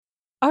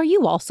Are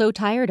you also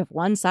tired of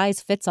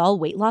one-size-fits-all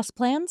weight loss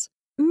plans?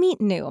 Meet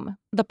Noom,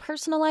 the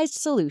personalized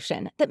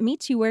solution that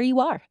meets you where you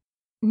are.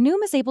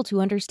 Noom is able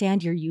to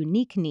understand your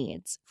unique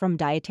needs, from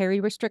dietary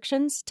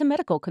restrictions to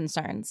medical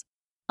concerns.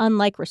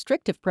 Unlike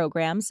restrictive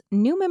programs,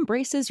 Noom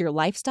embraces your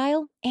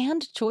lifestyle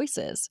and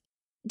choices.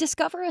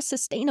 Discover a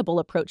sustainable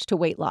approach to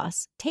weight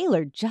loss,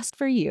 tailored just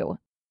for you.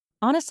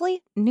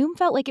 Honestly, Noom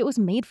felt like it was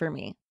made for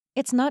me.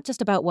 It's not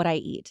just about what I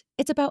eat,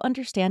 it's about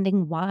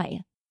understanding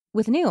why.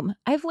 With Noom,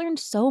 I've learned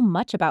so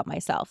much about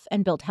myself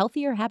and built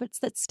healthier habits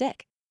that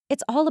stick.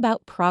 It's all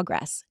about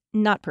progress,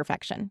 not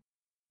perfection.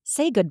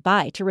 Say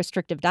goodbye to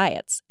restrictive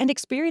diets and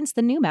experience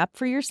the Noom app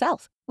for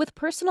yourself with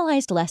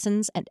personalized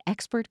lessons and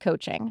expert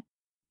coaching.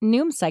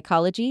 Noom's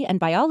psychology and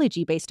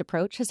biology-based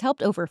approach has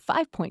helped over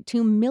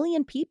 5.2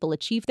 million people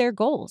achieve their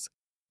goals.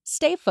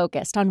 Stay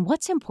focused on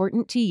what's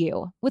important to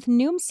you with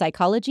Noom's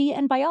psychology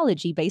and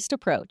biology-based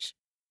approach.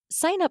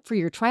 Sign up for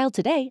your trial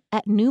today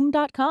at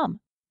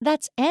Noom.com.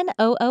 That's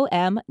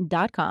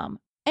Noom.com.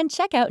 And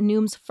check out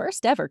Noom's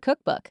first ever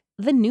cookbook,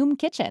 The Noom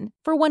Kitchen,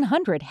 for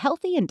 100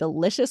 healthy and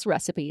delicious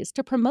recipes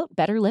to promote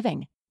better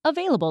living.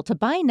 Available to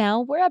buy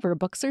now wherever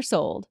books are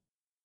sold.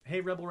 Hey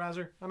Rebel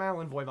Rouser, I'm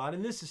Alan Voivod,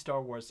 and this is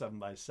Star Wars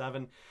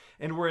 7x7,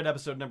 and we're at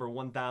episode number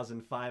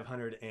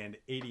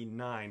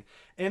 1589.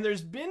 And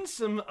there's been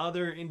some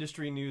other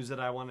industry news that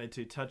I wanted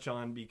to touch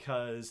on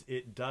because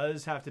it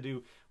does have to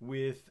do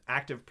with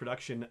active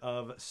production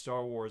of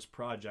Star Wars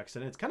projects.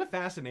 And it's kind of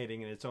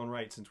fascinating in its own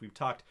right, since we've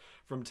talked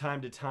from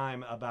time to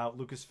time about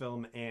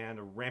Lucasfilm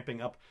and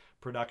ramping up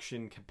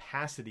production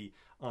capacity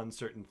on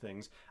certain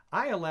things.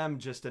 ILM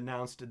just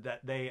announced that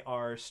they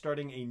are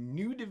starting a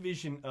new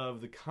division of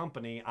the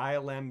company,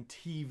 ILM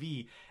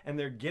TV, and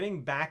they're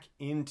getting back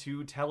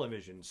into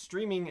television,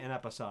 streaming and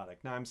episodic.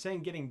 Now, I'm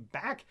saying getting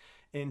back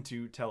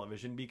into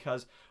television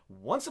because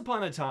once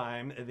upon a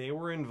time they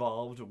were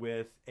involved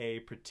with a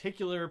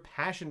particular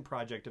passion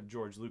project of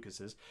George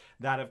Lucas's,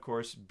 that of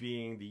course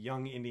being the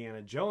Young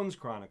Indiana Jones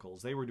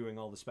Chronicles. They were doing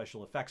all the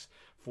special effects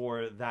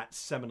for that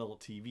seminal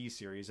TV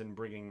series and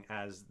bringing,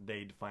 as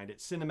they defined it,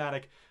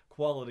 cinematic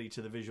quality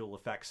to the visual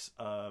effects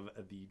of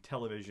the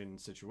television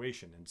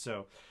situation. And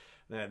so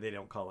they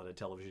don't call it a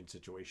television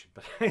situation,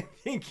 but I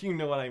think you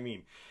know what I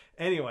mean.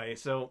 Anyway,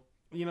 so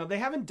they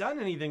haven't done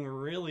anything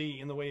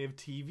really in the way of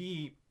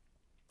TV,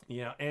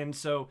 and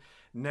so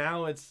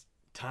now it's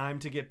time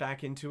to get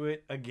back into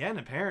it again,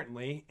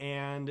 apparently,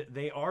 and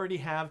they already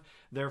have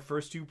their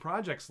first two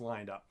projects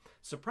lined up.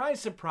 Surprise,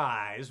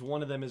 surprise,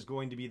 one of them is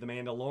going to be The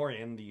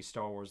Mandalorian, the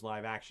Star Wars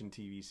live-action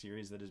TV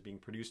series that is being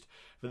produced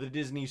for the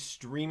Disney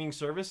streaming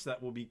service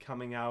that will be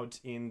coming out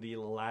in the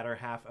latter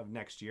half of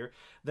next year.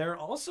 They're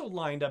also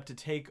lined up to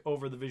take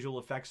over the visual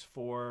effects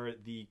for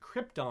the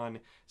Krypton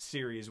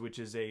series, which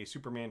is a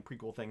Superman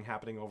prequel thing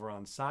happening over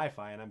on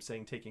Sci-Fi, and I'm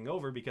saying taking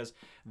over because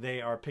they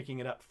are picking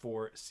it up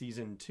for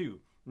season 2.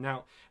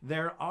 Now,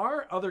 there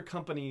are other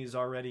companies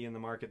already in the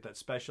market that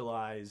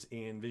specialize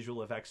in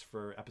visual effects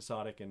for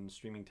episodic and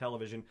streaming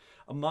television.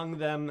 Among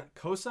them,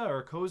 COSA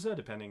or COSA,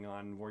 depending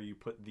on where you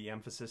put the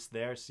emphasis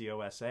there,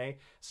 COSA,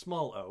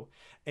 small o,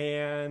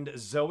 and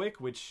Zoic,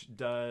 which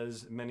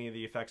does many of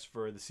the effects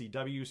for the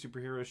CW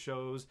superhero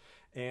shows,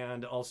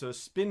 and also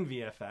Spin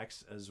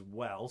VFX as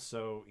well.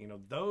 So,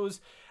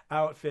 those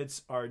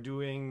outfits are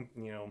doing,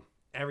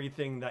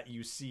 everything that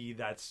you see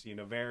that's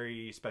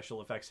very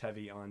special effects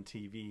heavy on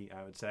TV,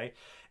 I would say.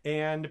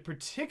 And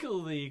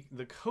particularly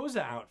the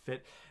COSA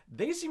outfit,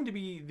 they seem to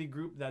be the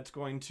group that's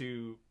going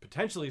to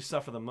potentially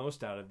suffer the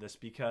most out of this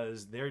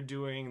because they're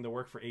doing the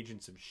work for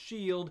Agents of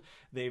S.H.I.E.L.D.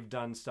 They've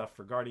done stuff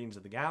for Guardians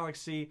of the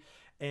Galaxy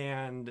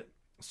and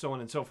so on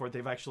and so forth.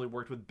 They've actually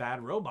worked with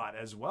Bad Robot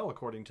as well,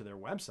 according to their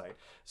website.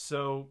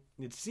 So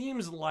it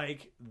seems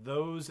like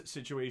those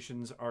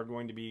situations are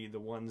going to be the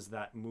ones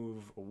that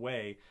move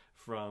away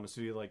from a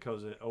studio like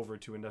COSA over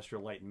to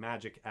Industrial Light and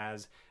Magic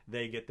as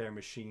they get their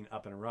machine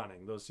up and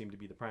running. Those seem to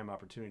be the prime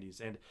opportunities.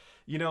 And,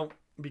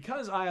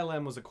 because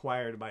ILM was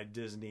acquired by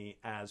Disney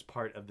as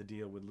part of the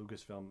deal with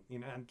Lucasfilm,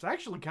 it's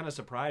actually kind of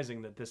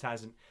surprising that this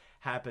hasn't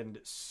happened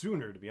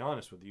sooner, to be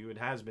honest with you. It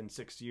has been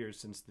 6 years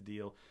since the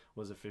deal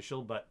was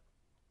official, but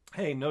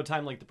hey, no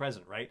time like the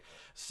present, right?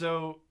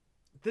 So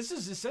this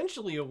is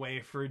essentially a way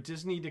for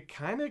Disney to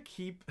kind of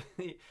keep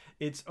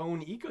its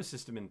own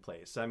ecosystem in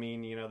place. I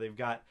mean, they've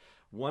got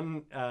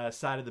one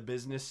side of the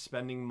business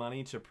spending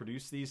money to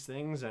produce these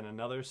things, and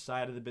another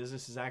side of the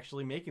business is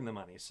actually making the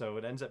money. So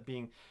it ends up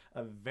being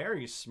a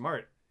very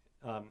smart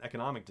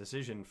economic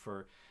decision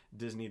for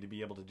Disney to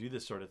be able to do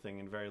this sort of thing,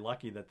 and very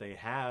lucky that they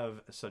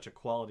have such a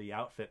quality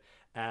outfit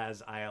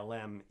as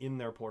ILM in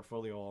their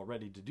portfolio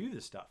already to do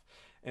this stuff.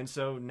 And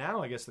so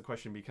now I guess the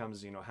question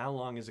becomes, how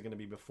long is it going to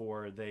be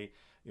before they,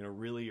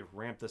 really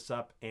ramp this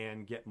up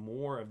and get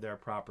more of their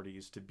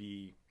properties to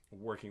be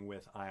working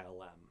with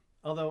ILM?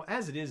 Although,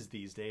 as it is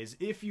these days,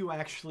 if you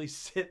actually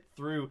sit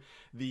through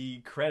the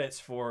credits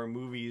for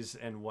movies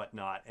and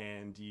whatnot,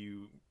 and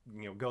you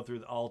go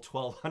through all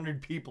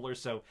 1,200 people or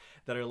so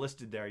that are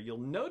listed there, you'll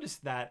notice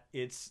that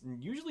it's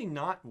usually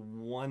not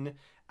one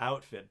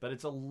outfit, but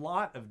it's a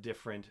lot of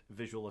different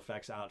visual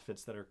effects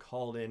outfits that are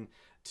called in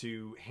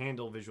to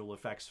handle visual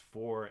effects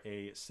for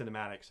a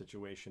cinematic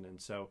situation. And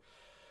so,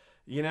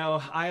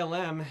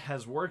 ILM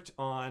has worked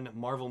on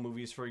Marvel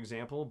movies, for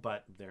example,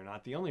 but they're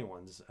not the only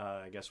ones.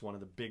 I guess one of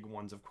the big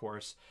ones, of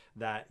course,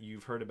 that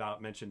you've heard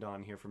about mentioned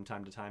on here from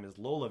time to time is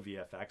Lola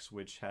VFX,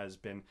 which has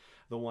been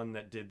the one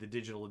that did the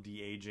digital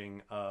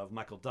de-aging of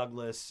Michael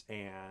Douglas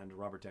and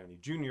Robert Downey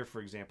Jr., for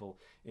example,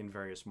 in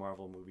various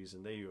Marvel movies,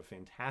 and they do a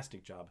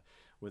fantastic job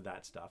with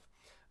that stuff.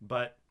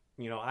 But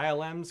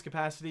ILM's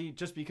capacity,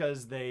 just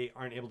because they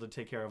aren't able to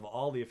take care of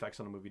all the effects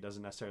on a movie,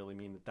 doesn't necessarily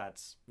mean that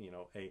that's,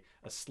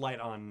 a slight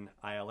on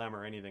ILM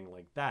or anything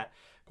like that.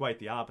 Quite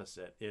the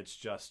opposite. It's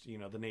just,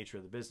 the nature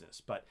of the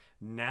business. But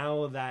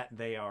now that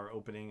they are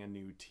opening a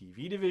new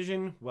TV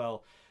division,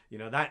 well,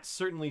 that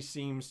certainly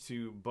seems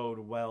to bode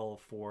well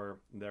for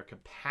their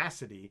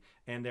capacity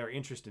and their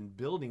interest in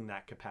building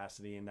that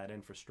capacity and that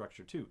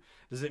infrastructure too.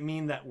 Does it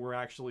mean that we're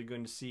actually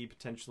going to see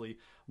potentially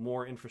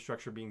more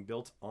infrastructure being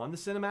built on the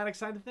cinematic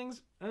side of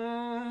things?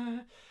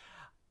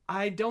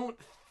 I don't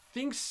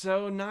think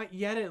so. Not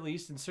yet, at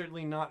least, and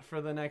certainly not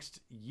for the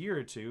next year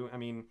or two. I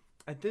mean,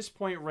 at this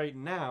point right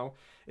now,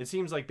 it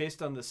seems like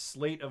based on the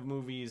slate of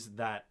movies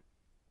that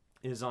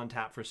is on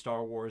tap for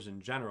Star Wars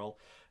in general,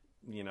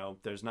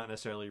 there's not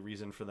necessarily a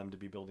reason for them to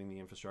be building the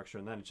infrastructure,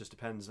 and then it just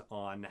depends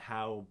on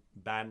how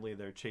badly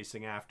they're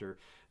chasing after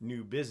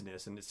new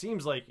business. And it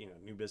seems like,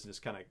 new business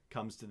kind of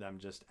comes to them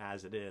just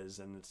as it is,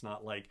 and it's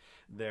not like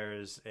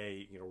there's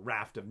a,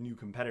 raft of new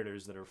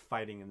competitors that are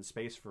fighting in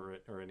space for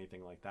it or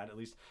anything like that. At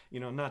least,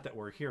 not that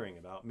we're hearing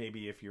about.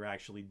 Maybe if you're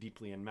actually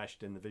deeply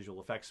enmeshed in the visual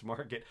effects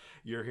market,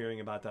 you're hearing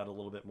about that a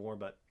little bit more,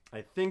 but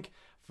I think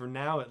for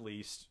now, at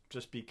least,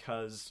 just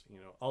because,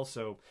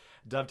 also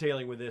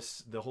dovetailing with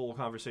this, the whole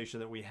conversation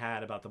that we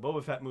had about the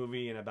Boba Fett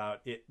movie and about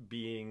it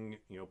being,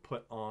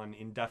 put on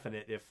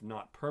indefinite, if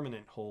not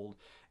permanent hold,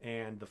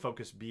 and the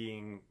focus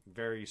being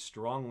very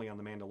strongly on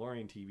the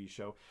Mandalorian TV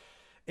show,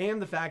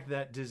 and the fact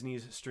that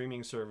Disney's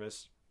streaming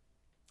service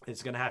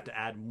is going to have to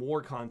add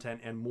more content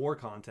and more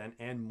content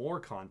and more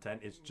content.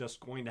 It's just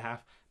going to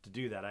have to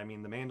do that. I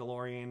mean, The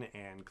Mandalorian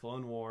and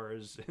Clone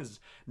Wars is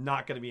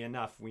not going to be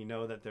enough. We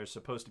know that there's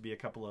supposed to be a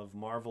couple of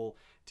Marvel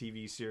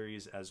TV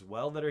series as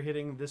well that are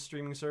hitting this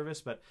streaming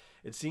service, but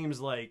it seems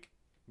like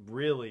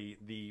really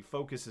the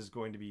focus is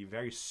going to be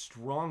very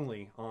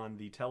strongly on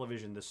the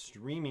television, the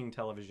streaming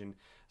television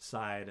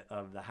side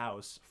of the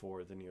house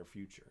for the near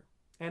future.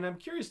 And I'm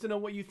curious to know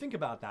what you think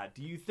about that.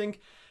 Do you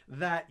think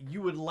that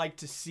you would like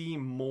to see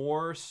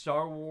more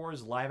Star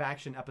Wars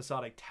live-action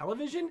episodic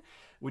television?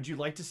 Would you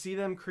like to see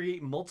them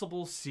create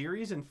multiple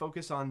series and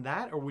focus on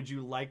that? Or would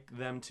you like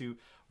them to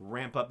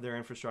ramp up their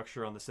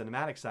infrastructure on the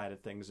cinematic side of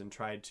things and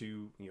try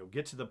to,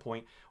 get to the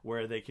point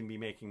where they can be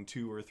making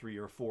 2 or 3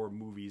 or 4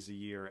 movies a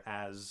year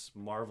as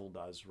Marvel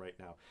does right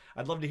now?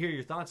 I'd love to hear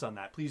your thoughts on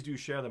that. Please do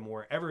share them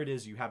wherever it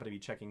is you happen to be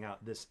checking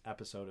out this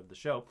episode of the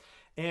show.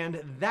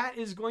 And that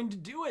is going to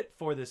do it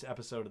for this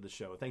episode of the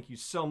show. Thank you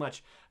so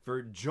much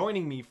for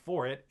joining me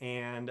for it,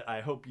 and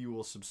I hope you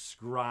will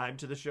subscribe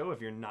to the show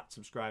if you're not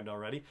subscribed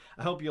already.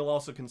 I hope you'll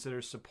also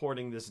consider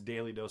supporting this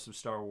daily dose of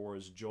Star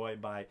Wars joy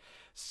by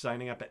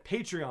signing up at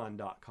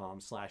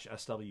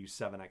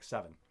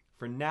patreon.com/SW7X7.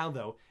 For now,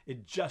 though,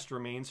 it just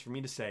remains for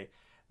me to say,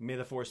 may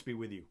the Force be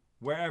with you,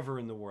 wherever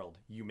in the world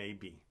you may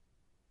be.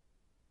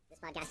 This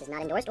podcast is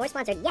not endorsed or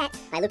sponsored yet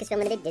by Lucasfilm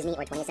Limited, Disney,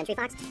 or 20th Century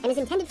Fox, and is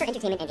intended for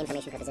entertainment and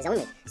information purposes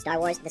only. Star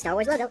Wars, the Star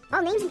Wars logo,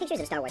 all names and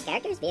pictures of Star Wars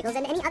characters, vehicles,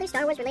 and any other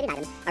Star Wars-related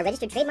items are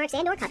registered trademarks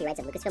and/or copyrights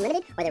of Lucasfilm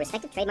Limited or their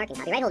respective trademark and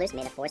copyright holders.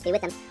 May the Force be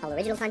with them. All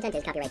original content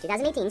is copyright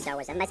 2018 Star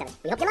Wars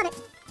 7x7. We hope you love it!